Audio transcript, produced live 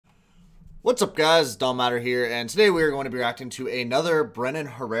What's up, guys? Don't Matter here, and today we are going to be reacting to another Brennan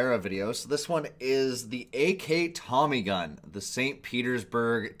Herrera video. So this one is the AK Tommy gun, the St.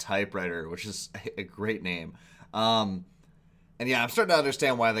 Petersburg Typewriter, which is a great name. And yeah, I'm starting to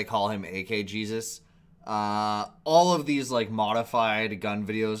understand why they call him AK Jesus. All of these like modified gun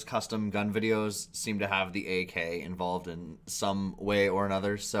videos, custom gun videos, seem to have the AK involved in some way or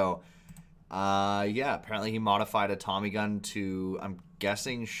another. So yeah, apparently he modified a Tommy gun to, I'm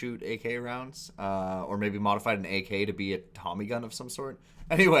guessing, shoot AK rounds, or maybe modified an AK to be a Tommy gun of some sort.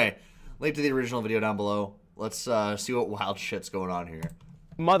 Anyway, link to the original video down below. Let's see what wild shit's going on here.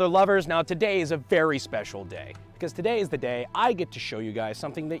 Mother lovers, now today is a very special day, because today is the day I get to show you guys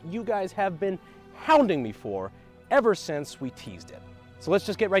something that you guys have been hounding me for ever since we teased it. So let's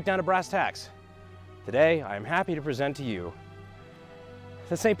just get right down to brass tacks. Today, I am happy to present to you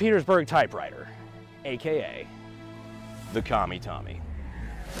the St. Petersburg Typewriter, aka the Commie Tommy.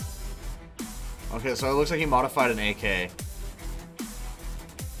 Okay, so it looks like he modified an AK.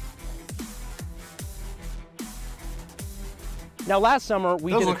 Now last summer,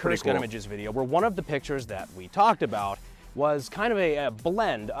 we did a Curse Gun cool. Images video where one of the pictures that we talked about was kind of a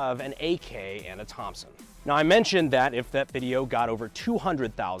blend of an AK and a Thompson. Now I mentioned that if that video got over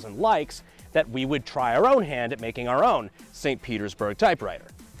 200,000 likes, that we would try our own hand at making our own St. Petersburg Typewriter.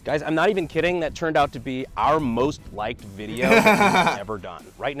 Guys, I'm not even kidding, that turned out to be our most liked video that we've ever done.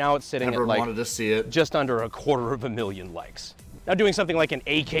 Right now it's sitting Everyone at like wanted to see it. just under 250,000 likes. Now doing something like an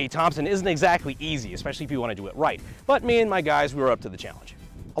AK Thompson isn't exactly easy, especially if you want to do it right. But me and my guys, we were up to the challenge.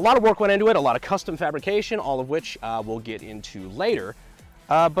 A lot of work went into it, a lot of custom fabrication, all of which we'll get into later.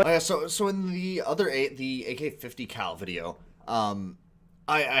 So in the other the AK-50 cal video,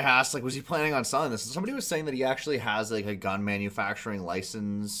 I asked, like, was he planning on selling this? And somebody was saying that he actually has like a gun manufacturing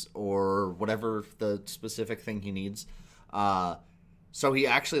license or whatever the specific thing he needs. So he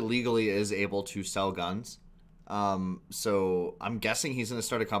actually legally is able to sell guns. So I'm guessing he's going to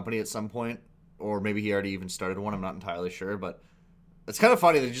start a company at some point, or maybe he already even started one. I'm not entirely sure, but it's kind of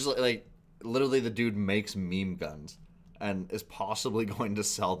funny that just like literally the dude makes meme guns and is possibly going to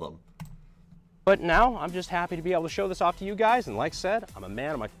sell them. But now, I'm just happy to be able to show this off to you guys, and like I said, I'm a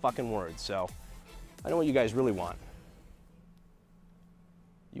man of my fucking word, so I know what you guys really want.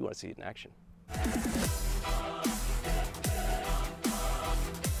 You want to see it in action.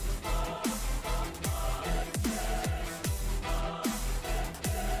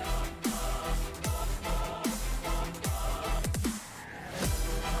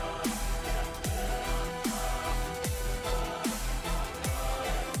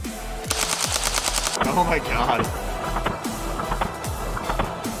 Oh my god.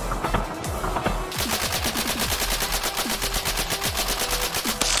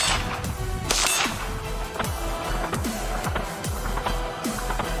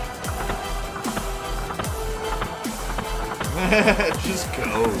 It just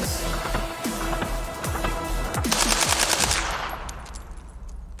goes.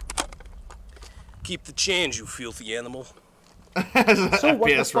 Keep the change, you filthy animal. So what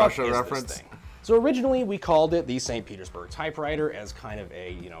the FPS fuck Russia is reference. this thing? So originally we called it the St. Petersburg Typewriter as kind of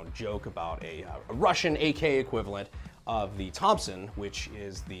a, joke about a Russian AK equivalent of the Thompson, which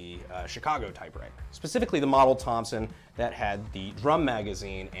is the Chicago typewriter. Specifically the model Thompson that had the drum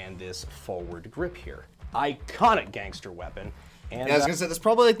magazine and this forward grip here. Iconic gangster weapon. And, yeah, I was gonna say, that's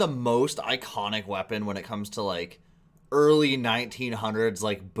probably like the most iconic weapon when it comes to like early 1900s,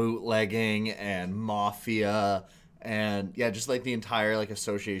 like bootlegging and mafia. And yeah, just like the entire like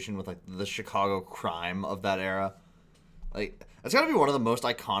association with like the Chicago crime of that era. Like, it's gotta be one of the most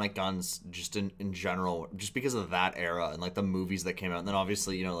iconic guns just in general, just because of that era and like the movies that came out. And then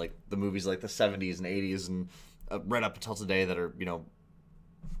obviously, like the movies like the 70s and 80s and right up until today that are,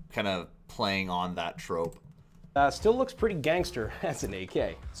 kind of playing on that trope. Still looks pretty gangster as an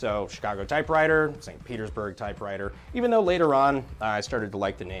AK. So Chicago Typewriter, St. Petersburg Typewriter, even though later on I started to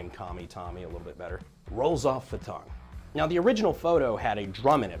like the name Commie Tommy a little bit better. Rolls off the tongue. Now the original photo had a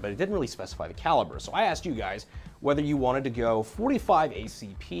drum in it, but it didn't really specify the caliber. So I asked you guys whether you wanted to go 45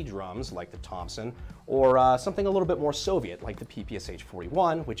 ACP drums like the Thompson, or something a little bit more Soviet like the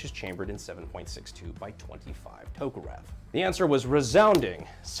PPSH-41, which is chambered in 7.62 by 25 Tokarev. The answer was resounding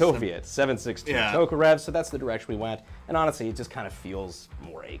Soviet 7.62 Tokarev, so that's the direction we went. And honestly, it just kind of feels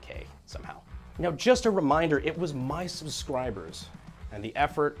more AK somehow. Now, just a reminder, it was my subscribers and the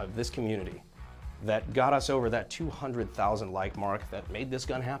effort of this community that got us over that 200,000 like mark that made this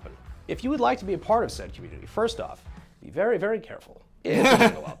gun happen. If you would like to be a part of said community, first off, be very, very careful. It's a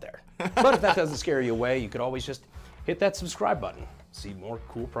jungle out there. But if that doesn't scare you away, you could always just hit that subscribe button. See more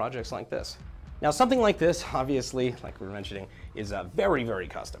cool projects like this. Now, something like this, obviously, like we were mentioning, is very, very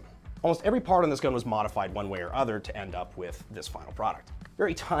custom. Almost every part on this gun was modified one way or other to end up with this final product.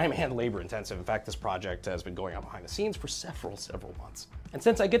 Very time and labor intensive. In fact, this project has been going on behind the scenes for several months. And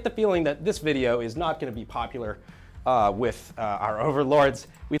since I get the feeling that this video is not going to be popular with our overlords,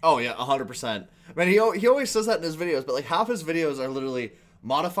 Oh yeah, 100%. I mean, he always says that in his videos, but like half his videos are literally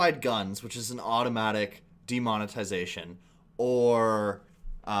modified guns, which is an automatic demonetization, or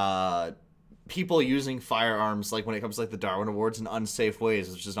people using firearms, like when it comes to like the Darwin Awards, in unsafe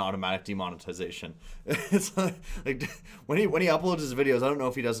ways, which is an automatic demonetization. It's like when he uploads his videos, I don't know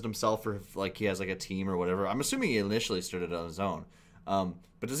if he does it himself or if like he has like a team or whatever. I'm assuming he initially started on his own.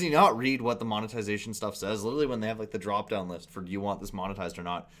 But does he not read what the monetization stuff says? Literally, when they have like the drop down list for do you want this monetized or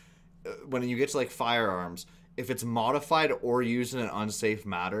not, when you get to like firearms, if it's modified or used in an unsafe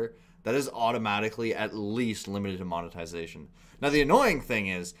manner, that is automatically at least limited to monetization. Now the annoying thing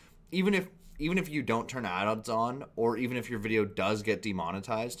is, even if you don't turn ads on, or even if your video does get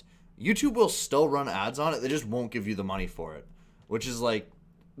demonetized, YouTube will still run ads on it. They just won't give you the money for it, which is like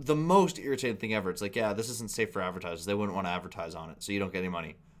the most irritating thing ever. It's like, yeah, this isn't safe for advertisers. They wouldn't want to advertise on it, so you don't get any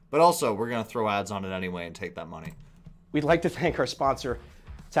money. But also, we're going to throw ads on it anyway and take that money. We'd like to thank our sponsor,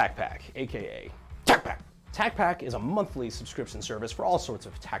 TacPack, aka TacPack. TacPack is a monthly subscription service for all sorts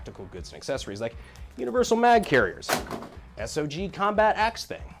of tactical goods and accessories like universal mag carriers, SOG combat axe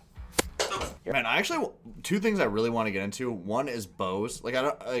thing. Man, I actually, two things I really want to get into. One is bows. Like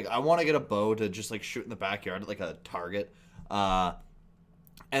I want to get a bow to just like shoot in the backyard at like a target. And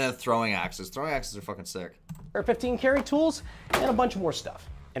then throwing axes. Throwing axes are fucking sick. There are 15 carry tools and a bunch more stuff.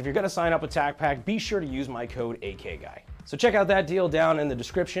 And if you're going to sign up with TacPack, be sure to use my code AKGuy. So check out that deal down in the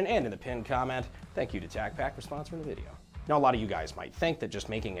description and in the pinned comment. Thank you to TacPack for sponsoring the video. Now, a lot of you guys might think that just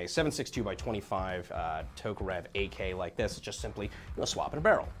making a 7.62x25 Tokarev AK like this is just simply swapping a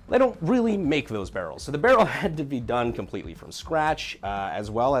barrel. They don't really make those barrels, so the barrel had to be done completely from scratch,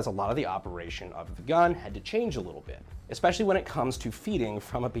 as well as a lot of the operation of the gun had to change a little bit, especially when it comes to feeding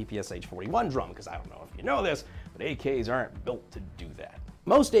from a BPSH 41 drum, because I don't know if you know this, but AKs aren't built to do that.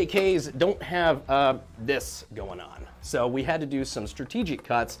 Most AKs don't have this going on, so we had to do some strategic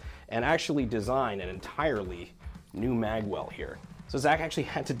cuts and actually design an entirely new magwell here. So Zach actually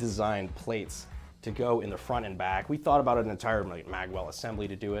had to design plates to go in the front and back. We thought about an entire magwell assembly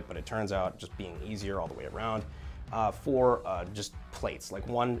to do it, but it turns out just being easier all the way around for just plates, like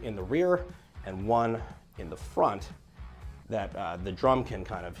one in the rear and one in the front that the drum can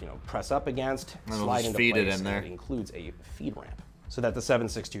kind of press up against, slide into place, in there. And it includes a feed ramp, so that the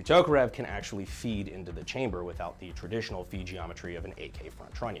 7.62 Tokarev can actually feed into the chamber without the traditional feed geometry of an AK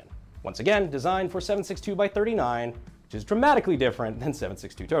front trunnion. Once again, designed for 7.62x39, which is dramatically different than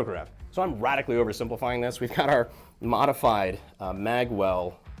 7.62 Tokarev. So I'm radically oversimplifying this. We've got our modified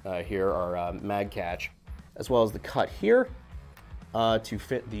magwell here, our mag catch, as well as the cut here to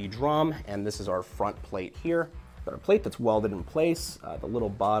fit the drum, and this is our front plate here. Got our plate that's welded in place, the little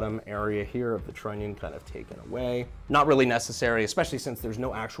bottom area here of the trunnion kind of taken away. Not really necessary, especially since there's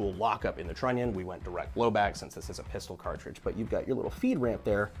no actual lockup in the trunnion. We went direct blowback since this is a pistol cartridge, but you've got your little feed ramp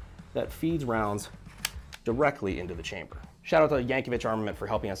there that feeds rounds directly into the chamber. Shout out to Yankovic Armament for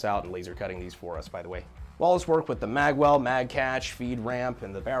helping us out and laser cutting these for us, by the way. All this work with the magwell, mag catch, feed ramp,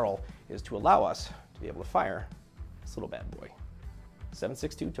 and the barrel is to allow us to be able to fire this little bad boy,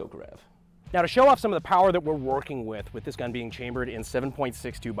 7.62 Tokarev. Now, to show off some of the power that we're working with this gun being chambered in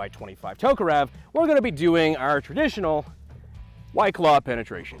 7.62x25 Tokarev, we're going to be doing our traditional White Claw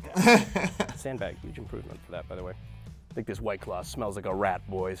penetration test. Sandbag, huge improvement for that, by the way. I think this White Claw smells like a rat,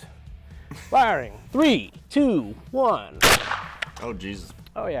 boys. Firing, 3, 2, 1. Oh, Jesus.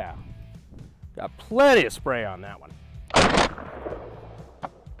 Oh, yeah. Got plenty of spray on that one.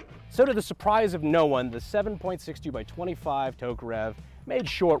 So to the surprise of no one, the 7.62x25 Tokarev made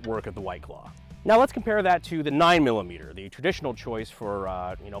short work of the White Claw. Now let's compare that to the 9mm, the traditional choice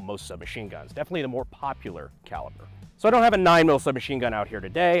for most submachine guns. Definitely the more popular caliber. So I don't have a 9mm submachine gun out here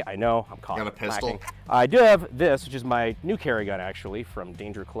today. I know, I'm caught. You got a pistol? Lacking. I do have this, which is my new carry gun actually from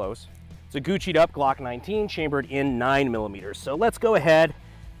Danger Close. It's a Gucci'd up Glock 19 chambered in 9mm. So let's go ahead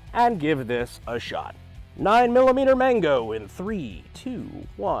and give this a shot. 9mm Mango in 3, 2,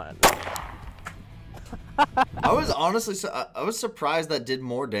 1. I was honestly, I was surprised that did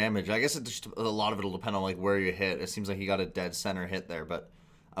more damage. I guess a lot of it will depend on like where you hit. It seems like he got a dead center hit there, but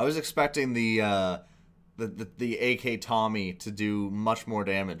I was expecting the AK Tommy to do much more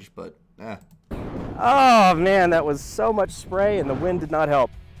damage, but eh. Oh man, that was so much spray and the wind did not help.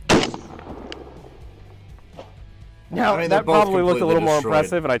 Now, I mean, that probably looked a little more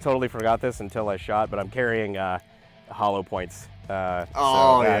impressive, and I totally forgot this until I shot, but I'm carrying hollow points. Oh,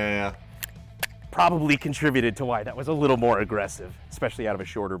 so yeah. Probably contributed to why that was a little more aggressive. especially out of a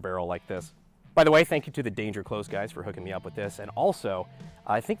shorter barrel like this. By the way, thank you to the Danger Close guys for hooking me up with this. And also,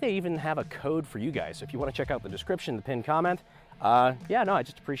 I think they even have a code for you guys. So if you want to check out the description, the pinned comment, yeah, no, I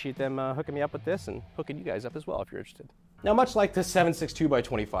just appreciate them hooking me up with this and hooking you guys up as well if you're interested. Now, much like this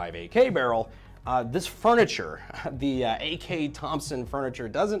 7.62x25 AK barrel, this furniture, the AK Thompson furniture,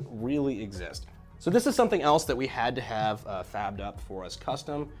 doesn't really exist. So this is something else that we had to have fabbed up for us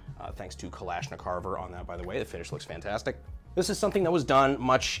custom. Thanks to Kalashnikarver on that, by the way. The finish looks fantastic. This is something that was done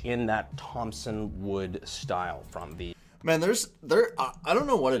much in that Thompson wood style from the... Man, I don't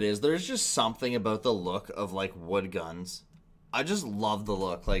know what it is. There's just something about the look of, like, wood guns. I just love the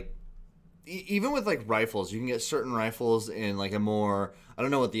look. Like, even with, like, rifles, you can get certain rifles in, like, a more... I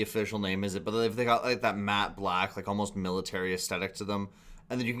don't know what the official name is, but if they got, like, that matte black, like, almost military aesthetic to them,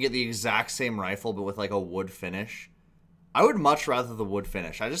 and then you can get the exact same rifle, but with, like, a wood finish. I would much rather the wood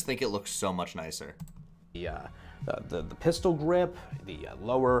finish. I just think it looks so much nicer. The pistol grip, the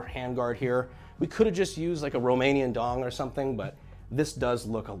lower handguard here. We could have just used like a Romanian dong or something, but this does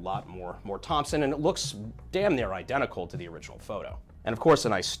look a lot more Thompson, and it looks damn near identical to the original photo. And of course, a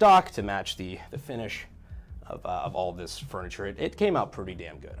nice stock to match the finish of all this furniture. It came out pretty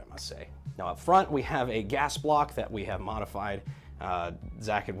damn good, I must say. Now up front, we have a gas block that we have modified.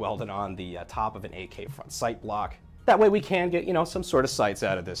 Zach had welded on the top of an AK front sight block. That way we can get, you know, some sort of sights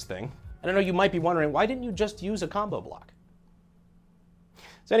out of this thing. And I know you might be wondering, why didn't you just use a combo block?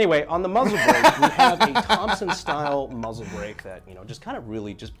 So anyway, on the muzzle brake, we have a Thompson-style muzzle brake that, you know, just kind of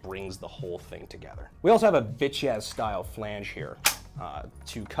really just brings the whole thing together. We also have a Vitez-style flange here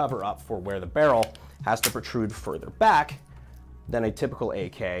to cover up for where the barrel has to protrude further back than a typical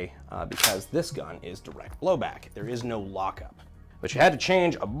AK because this gun is direct blowback. There is no lockup. But you had to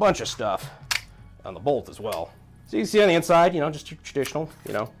change a bunch of stuff on the bolt as well. So you can see on the inside, you know, just your traditional,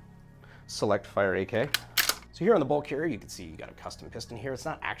 you know, select fire AK. So here on the bulk carrier, you can see you got a custom piston here. It's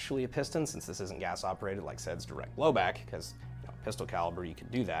not actually a piston since this isn't gas operated. Like I said, it's direct blowback because, you know, pistol caliber, you can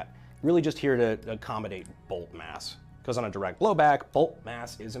do that. Really just here to accommodate bolt mass. Because on a direct blowback, bolt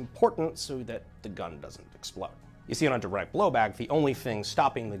mass is important so that the gun doesn't explode. You see on a direct blowback, the only thing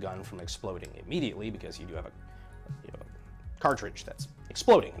stopping the gun from exploding immediately, because you do have a cartridge that's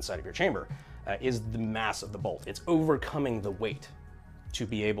exploding inside of your chamber, is the mass of the bolt. It's overcoming the weight to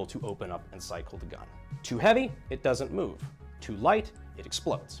be able to open up and cycle the gun. Too heavy, it doesn't move. Too light, it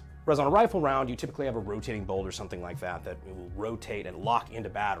explodes. Whereas on a rifle round, you typically have a rotating bolt or something like that that will rotate and lock into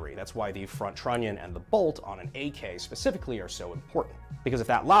battery. That's why the front trunnion and the bolt on an AK specifically are so important. Because if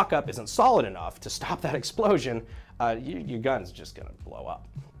that lockup isn't solid enough to stop that explosion, your gun's just gonna blow up.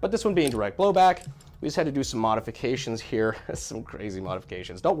 But this one being direct blowback, we just had to do some modifications here, some crazy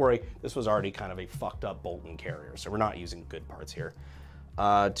modifications. Don't worry, this was already kind of a fucked up bolt and carrier, so we're not using good parts here.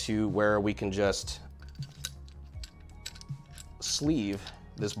 To where we can just sleeve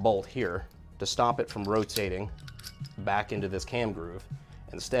this bolt here to stop it from rotating back into this cam groove.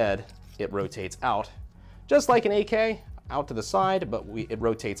 Instead, it rotates out, just like an AK, out to the side, but it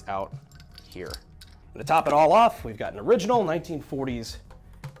rotates out here. And to top it all off, we've got an original 1940s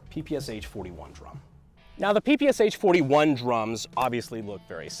PPSH 41 drum. Now the PPSH 41 drums obviously look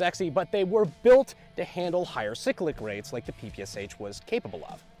very sexy, but they were built to handle higher cyclic rates like the PPSH was capable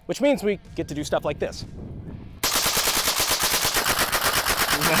of, which means we get to do stuff like this.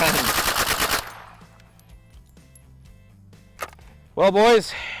 Well,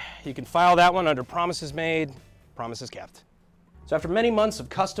 boys, you can file that one under promises made, promises kept. So after many months of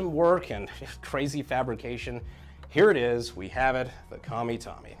custom work and crazy fabrication, here it is, we have it, the Kami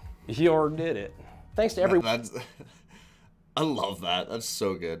Tommy. You did it. Thanks to everyone. I love that. That's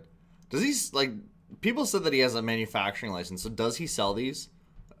so good. Does he, like, people said that he has a manufacturing license, so does he sell these?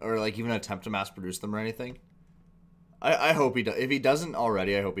 Or, like, even attempt to mass produce them or anything? I hope he does. If he doesn't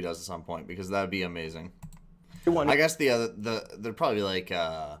already, I hope he does at some point, because that would be amazing. I guess they're probably like,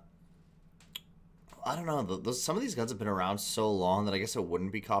 I don't know, some of these guns have been around so long that I guess it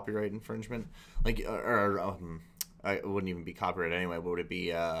wouldn't be copyright infringement. Like, it wouldn't even be copyright anyway, but would it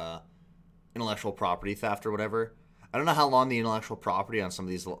be, intellectual property theft or whatever? I don't know how long the intellectual property on some of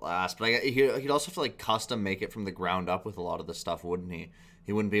these last, but he'd also have to like custom make it from the ground up with a lot of this stuff, wouldn't he?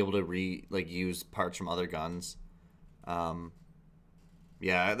 He wouldn't be able to use parts from other guns. Yeah,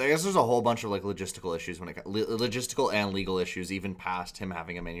 I guess there's a whole bunch of like logistical issues logistical and legal issues even past him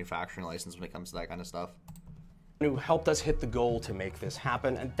having a manufacturing license when it comes to that kind of stuff. Who helped us hit the goal to make this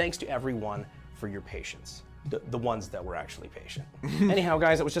happen, and thanks to everyone for your patience. The ones that were actually patient. Anyhow,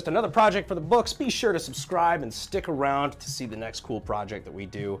 guys, it was just another project for the books. Be sure to subscribe and stick around to see the next cool project that we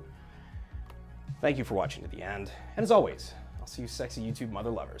do. Thank you for watching to the end. And as always, I'll see you sexy YouTube mother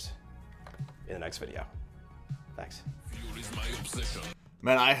lovers in the next video. Thanks.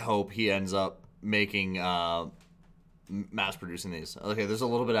 Man, I hope he ends up making, mass producing these. Okay, there's a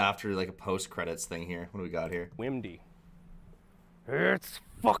little bit after, like, a post-credits thing here. What do we got here? Wimdy. It's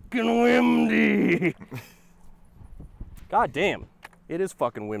fucking Wimdy! God damn. It is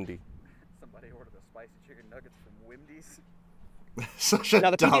fucking Wimdy. Somebody ordered the spicy chicken nuggets from Wimdy's. Such a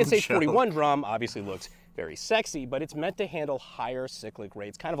Now, the dumb PPSH-41 joke. drum obviously looks very sexy, but it's meant to handle higher cyclic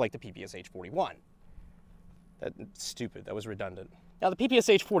rates, kind of like the PPSH-41. That's stupid. That was redundant. Now, the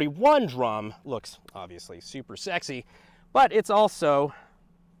PPSH-41 drum looks obviously super sexy, but it's also...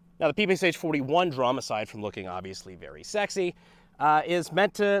 Now, the PPSH-41 drum, aside from looking obviously very sexy, is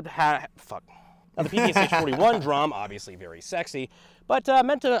meant to have... Fuck. Now, the PPSH-41 drum, obviously very sexy, but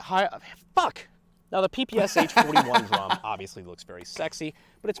meant to... Fuck! Now, the PPSH-41 drum obviously looks very sexy,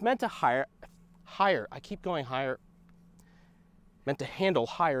 but it's meant to higher... I keep going higher. Meant to handle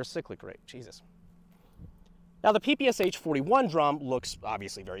higher cyclic rate. Jesus. Now, the PPSH-41 drum looks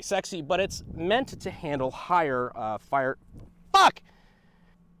obviously very sexy, but it's meant to handle higher fire... Fuck!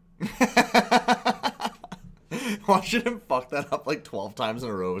 Watching him fuck that up like 12 times in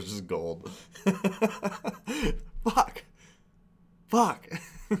a row is just gold. Fuck. Fuck.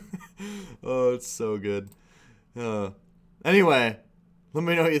 Oh, it's so good. Anyway, let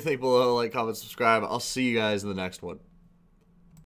me know what you think below. Like, comment, subscribe. I'll see you guys in the next one.